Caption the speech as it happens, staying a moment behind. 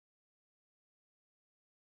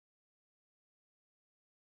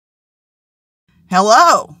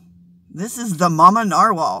Hello, this is the Mama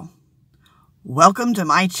Narwhal. Welcome to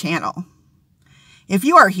my channel. If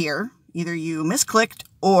you are here, either you misclicked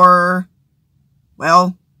or,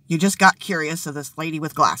 well, you just got curious of this lady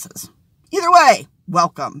with glasses. Either way,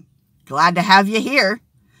 welcome. Glad to have you here.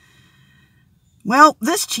 Well,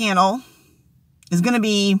 this channel is going to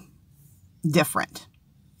be different.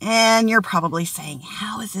 And you're probably saying,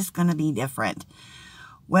 how is this going to be different?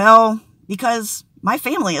 Well, because my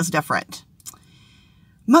family is different.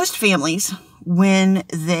 Most families, when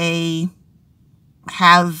they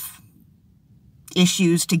have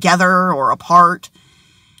issues together or apart,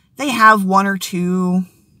 they have one or two,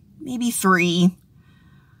 maybe three.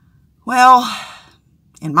 Well,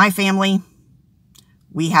 in my family,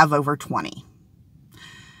 we have over 20.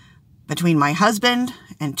 Between my husband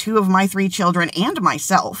and two of my three children and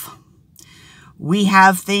myself, we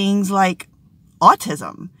have things like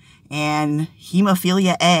autism and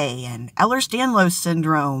hemophilia A, and Ehlers-Danlos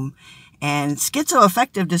syndrome, and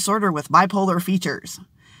schizoaffective disorder with bipolar features.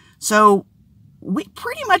 So we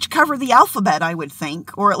pretty much cover the alphabet, I would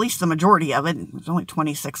think, or at least the majority of it. There's only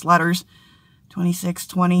 26 letters. 26,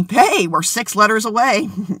 20. Hey, we're 6 letters away.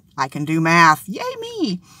 I can do math. Yay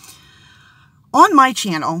me! On my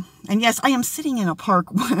channel, and yes, I am sitting in a park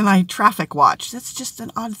when I traffic watch. That's just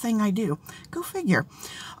an odd thing I do. Go figure.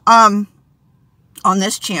 On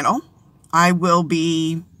this channel, I will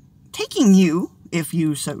be taking you, if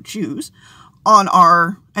you so choose, on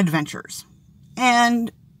our adventures.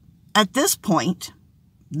 And at this point,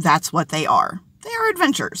 that's what they are. They are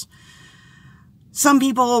adventures. Some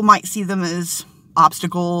people might see them as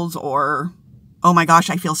obstacles or, oh my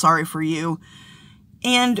gosh, I feel sorry for you.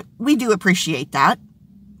 And we do appreciate that,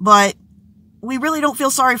 but we really don't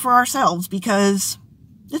feel sorry for ourselves because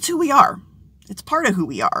it's who we are. It's part of who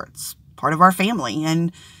we are. It's part of our family,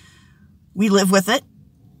 and we live with it.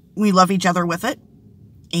 We love each other with it,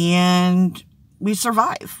 and we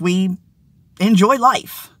survive. We enjoy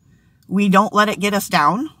life. We don't let it get us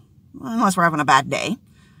down unless we're having a bad day.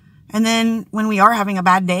 And then when we are having a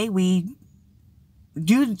bad day, we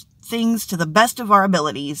do things to the best of our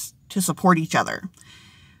abilities to support each other.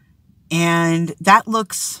 And that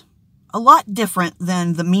looks a lot different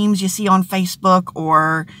than the memes you see on Facebook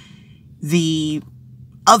or the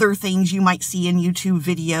other things you might see in YouTube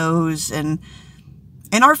videos. And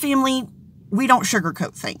in our family, we don't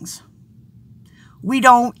sugarcoat things. We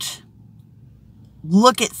don't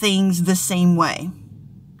look at things the same way.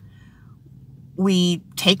 We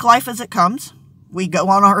take life as it comes. We go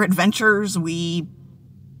on our adventures. We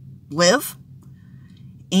live.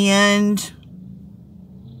 And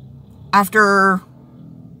after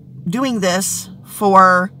doing this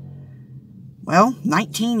for, well,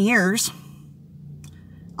 19 years,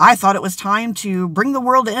 I thought it was time to bring the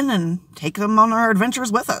world in and take them on our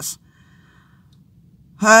adventures with us.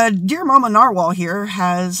 Dear Mama Narwhal here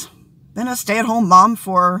has been a stay-at-home mom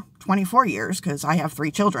for 24 years because I have 3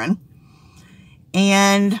 children.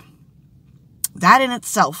 And that in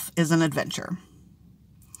itself is an adventure.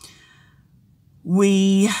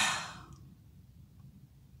 We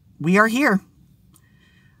are here.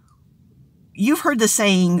 You've heard the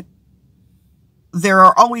saying, there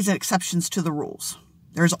are always exceptions to the rules.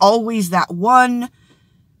 There's always that one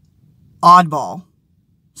oddball,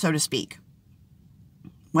 so to speak.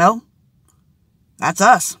 Well, that's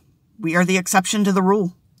us. We are the exception to the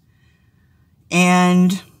rule.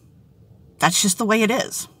 And that's just the way it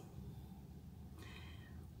is.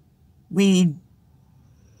 We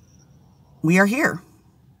are here.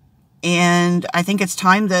 And I think it's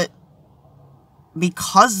time that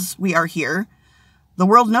because we are here, the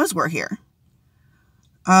world knows we're here.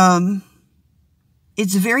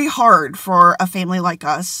 It's very hard for a family like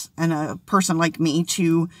us and a person like me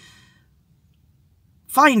to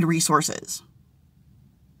find resources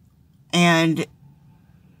and,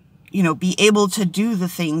 you know, be able to do the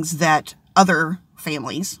things that other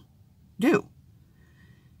families do.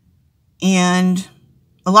 And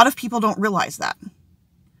a lot of people don't realize that.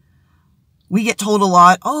 We get told a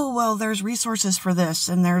lot, oh, well, there's resources for this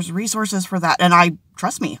and there's resources for that. And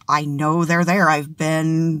trust me, I know they're there. I've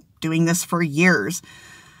been doing this for years.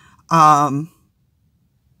 But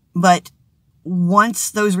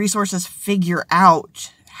once those resources figure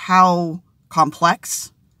out how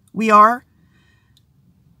complex we are,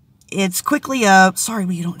 it's quickly sorry,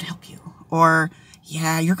 we don't help you. Or,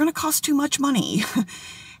 yeah, you're going to cost too much money.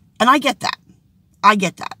 And I get that. I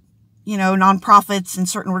get that. You know, nonprofits and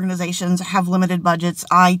certain organizations have limited budgets.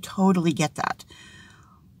 I totally get that.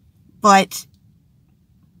 But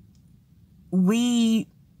we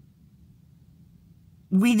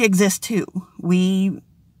exist too. We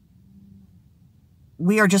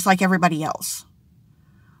are just like everybody else.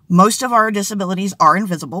 Most of our disabilities are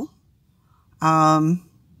invisible. I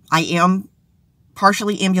am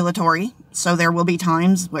partially ambulatory, so there will be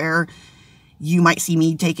times where you might see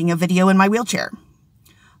me taking a video in my wheelchair.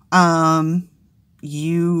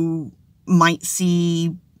 You might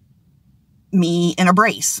see me in a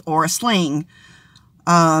brace or a sling,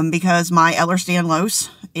 because my Ehlers-Danlos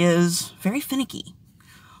is very finicky.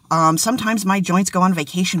 Sometimes my joints go on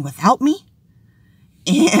vacation without me,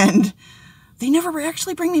 and they never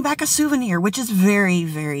actually bring me back a souvenir, which is very,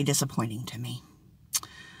 very disappointing to me.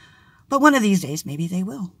 But one of these days, maybe they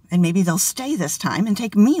will. And maybe they'll stay this time and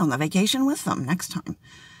take me on the vacation with them next time.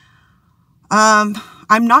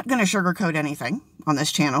 I'm not going to sugarcoat anything on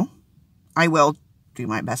this channel. I will do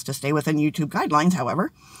my best to stay within YouTube guidelines,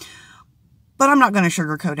 however. But I'm not going to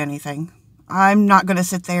sugarcoat anything. I'm not going to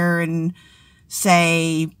sit there and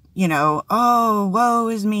say, you know, oh, woe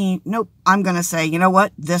is me. Nope. I'm going to say, you know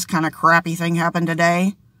what? This kind of crappy thing happened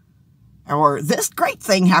today. Or this great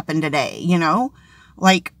thing happened today, you know?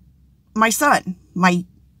 Like my son, my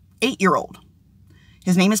 8-year-old.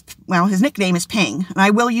 His nickname is Ping. And I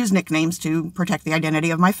will use nicknames to protect the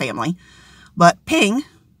identity of my family. But Ping,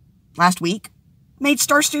 last week, made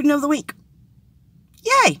Star Student of the Week.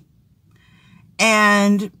 Yay!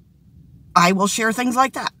 And I will share things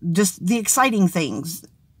like that. Just the exciting things.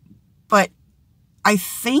 But I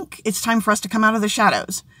think it's time for us to come out of the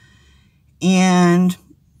shadows. And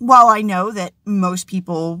while I know that most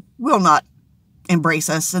people will not embrace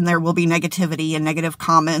us and there will be negativity and negative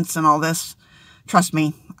comments and all this, trust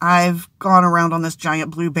me, I've gone around on this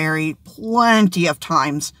giant blueberry plenty of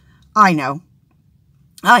times. I know.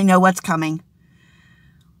 I know what's coming.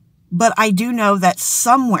 But I do know that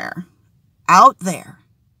somewhere out there,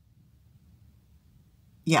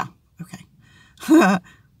 yeah, okay.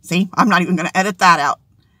 See, I'm not even going to edit that out.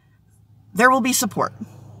 There will be support.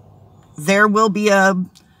 There will be a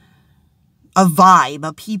vibe,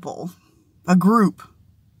 a people, a group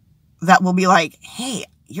that will be like, hey,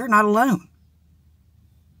 you're not alone.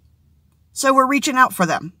 So we're reaching out for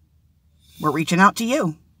them. We're reaching out to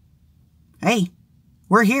you. Hey,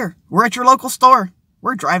 we're here. We're at your local store.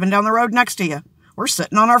 We're driving down the road next to you. We're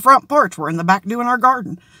sitting on our front porch. We're in the back doing our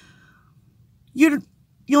garden. You'll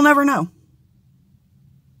never know.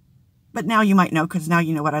 But now you might know, because now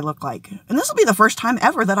you know what I look like. And this will be the first time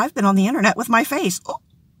ever that I've been on the internet with my face. Oh,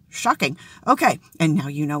 shocking. Okay, and now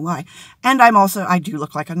you know why. And I do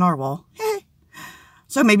look like a narwhal.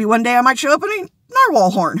 So maybe one day I might show up in a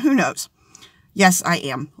narwhal horn. Who knows? Yes, I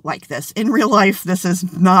am like this. In real life, this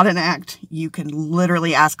is not an act. You can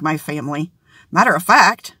literally ask my family. Matter of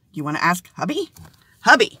fact, you want to ask hubby?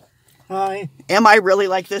 Hubby. Hi. Am I really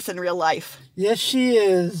like this in real life? Yes, she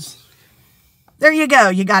is. There you go.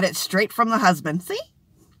 You got it straight from the husband. See?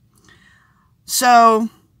 So,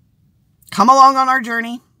 come along on our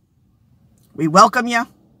journey. We welcome you.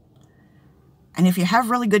 And if you have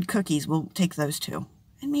really good cookies, we'll take those too.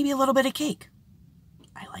 And maybe a little bit of cake.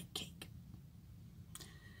 I like cake.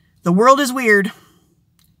 The world is weird.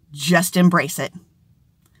 Just embrace it.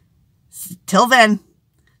 Till then,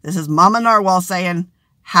 this is Mama Narwhal saying,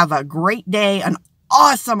 have a great day, an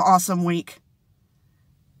awesome, awesome week,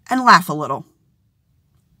 and laugh a little.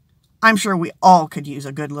 I'm sure we all could use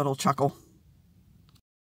a good little chuckle.